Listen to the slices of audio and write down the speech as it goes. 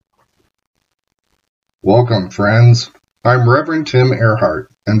Welcome, friends. I'm Reverend Tim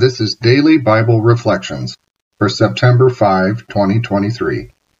Earhart, and this is Daily Bible Reflections for September 5,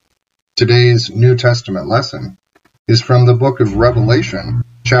 2023. Today's New Testament lesson is from the book of Revelation,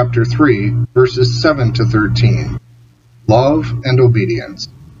 chapter 3, verses 7 to 13. Love and Obedience.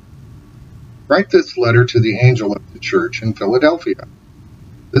 Write this letter to the angel of the church in Philadelphia.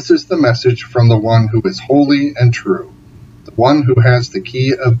 This is the message from the one who is holy and true, the one who has the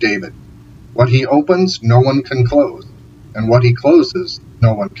key of David. What he opens, no one can close, and what he closes,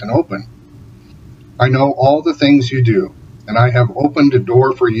 no one can open. I know all the things you do, and I have opened a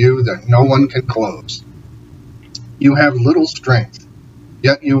door for you that no one can close. You have little strength,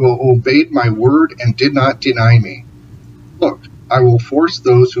 yet you obeyed my word and did not deny me. Look, I will force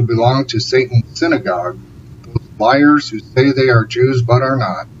those who belong to Satan's synagogue, those liars who say they are Jews but are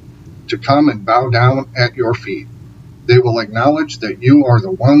not, to come and bow down at your feet. They will acknowledge that you are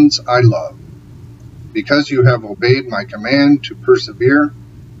the ones I love. Because you have obeyed my command to persevere,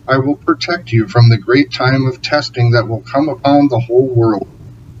 I will protect you from the great time of testing that will come upon the whole world,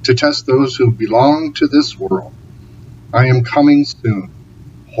 to test those who belong to this world. I am coming soon.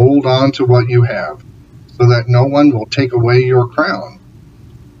 Hold on to what you have, so that no one will take away your crown.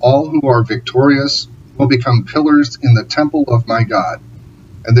 All who are victorious will become pillars in the temple of my God,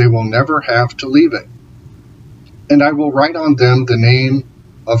 and they will never have to leave it. And I will write on them the name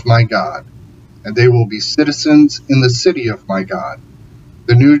of my God, and they will be citizens in the city of my God,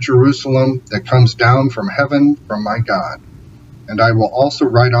 the new Jerusalem that comes down from heaven from my God. And I will also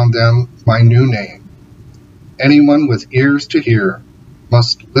write on them my new name. Anyone with ears to hear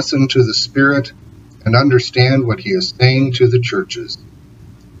must listen to the Spirit and understand what he is saying to the churches.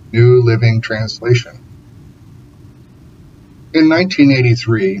 New Living Translation. In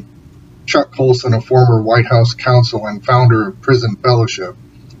 1983, Chuck Colson, a former White House counsel and founder of Prison Fellowship,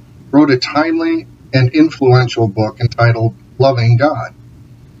 wrote a timely and influential book entitled Loving God.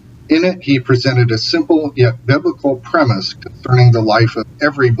 In it, he presented a simple yet biblical premise concerning the life of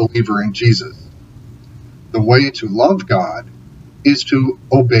every believer in Jesus. The way to love God is to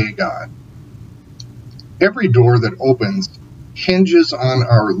obey God. Every door that opens hinges on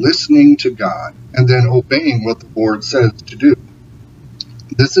our listening to God and then obeying what the Lord says to do.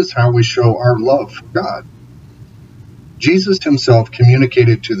 This is how we show our love for God. Jesus himself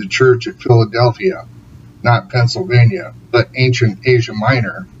communicated to the church at Philadelphia, not Pennsylvania, but ancient Asia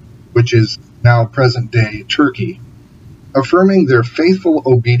Minor, which is now present-day Turkey, affirming their faithful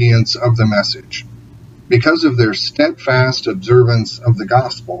obedience of the message. Because of their steadfast observance of the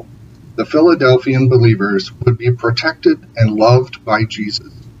gospel, the Philadelphian believers would be protected and loved by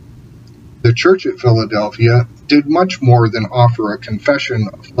Jesus. The church at Philadelphia did much more than offer a confession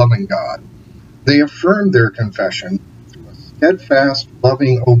of loving God. They affirmed their confession through a steadfast,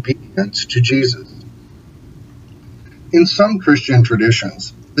 loving obedience to Jesus. In some Christian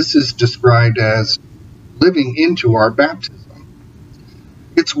traditions, this is described as living into our baptism.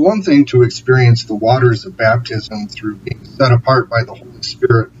 It's one thing to experience the waters of baptism through being set apart by the Holy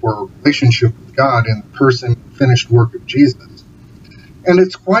Spirit for a relationship with God in the person and finished work of Jesus. And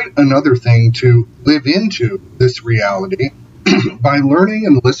it's quite another thing to live into this reality by learning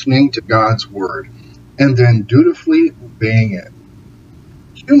and listening to God's Word, and then dutifully obeying it.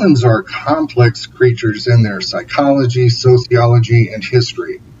 Humans are complex creatures in their psychology, sociology, and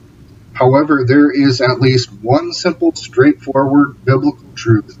history. However, there is at least one simple, straightforward biblical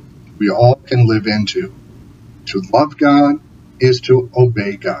truth we all can live into. To love God is to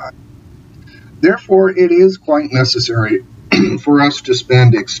obey God. Therefore, it is quite necessary for us to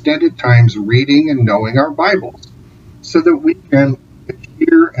spend extended times reading and knowing our Bibles, so that we can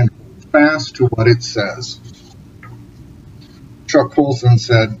adhere and hold fast to what it says. Chuck Colson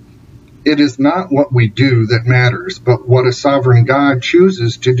said, "It is not what we do that matters, but what a sovereign God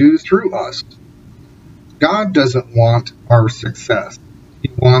chooses to do through us. God doesn't want our success.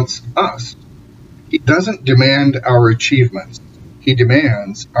 He wants us. He doesn't demand our achievements. He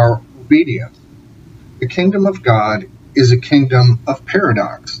demands our obedience. The kingdom of God is a kingdom of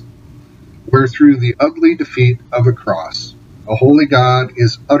paradox, where through the ugly defeat of a cross, a holy God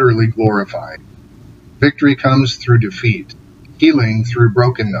is utterly glorified. Victory comes through defeat, healing through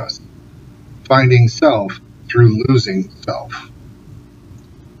brokenness, finding self through losing self.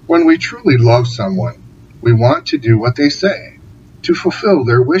 When we truly love someone, we want to do what they say, to fulfill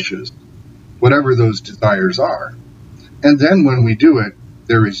their wishes, whatever those desires are. And then when we do it,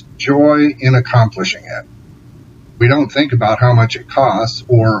 there is joy in accomplishing it. We don't think about how much it costs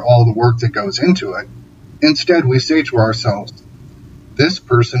or all the work that goes into it. Instead, we say to ourselves, this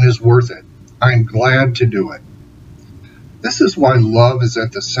person is worth it. I'm glad to do it. This is why love is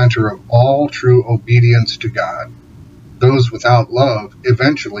at the center of all true obedience to God. Those without love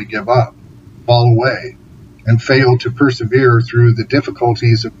eventually give up, fall away, and fail to persevere through the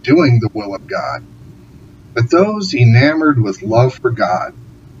difficulties of doing the will of God. But those enamored with love for God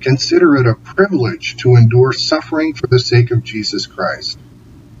consider it a privilege to endure suffering for the sake of Jesus Christ.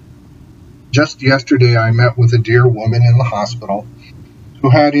 Just yesterday, I met with a dear woman in the hospital who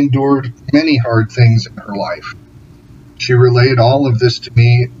had endured many hard things in her life. She relayed all of this to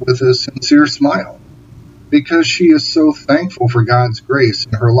me with a sincere smile, because she is so thankful for God's grace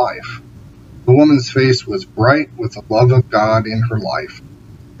in her life. The woman's face was bright with the love of God in her life,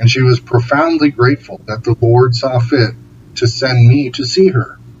 and she was profoundly grateful that the Lord saw fit to send me to see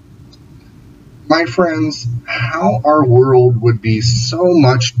her. My friends, how our world would be so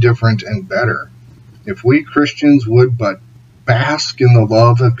much different and better if we Christians would but bask in the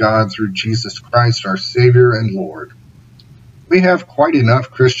love of God through Jesus Christ, our Savior and Lord. We have quite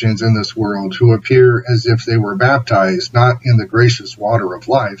enough Christians in this world who appear as if they were baptized not in the gracious water of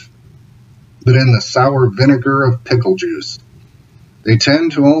life, but in the sour vinegar of pickle juice. They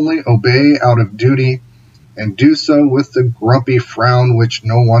tend to only obey out of duty, and do so with the grumpy frown which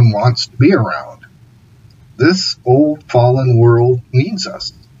no one wants to be around. This old fallen world needs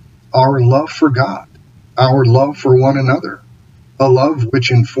us, our love for God, our love for one another, a love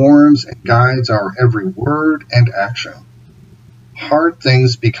which informs and guides our every word and action. Hard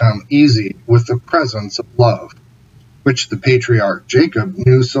things become easy with the presence of love, which the patriarch Jacob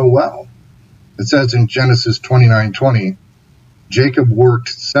knew so well. It says in Genesis 29:20, Jacob worked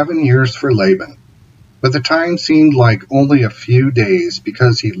 7 years for Laban, but the time seemed like only a few days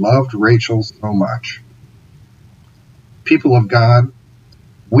because he loved Rachel so much. People of God,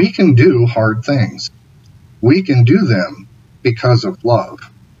 we can do hard things. We can do them because of love.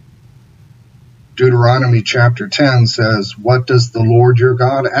 Deuteronomy chapter 10 says, "What does the Lord your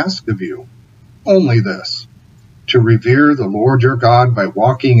God ask of you? Only this, to revere the Lord your God by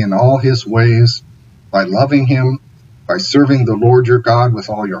walking in all his ways, by loving him, by serving the Lord your God with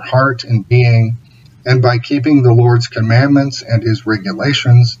all your heart and being, and by keeping the Lord's commandments and his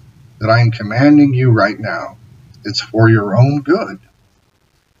regulations that I am commanding you right now. It's for your own good.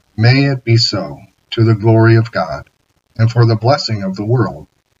 May it be so, to the glory of God, and for the blessing of the world,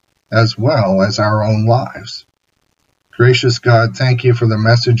 as well as our own lives." Gracious God, thank you for the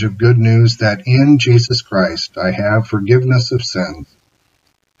message of good news that in Jesus Christ I have forgiveness of sins.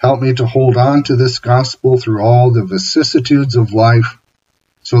 Help me to hold on to this gospel through all the vicissitudes of life,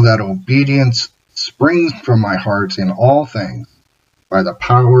 so that obedience springs from my heart in all things by the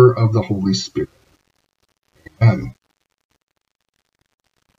power of the Holy Spirit. Amen.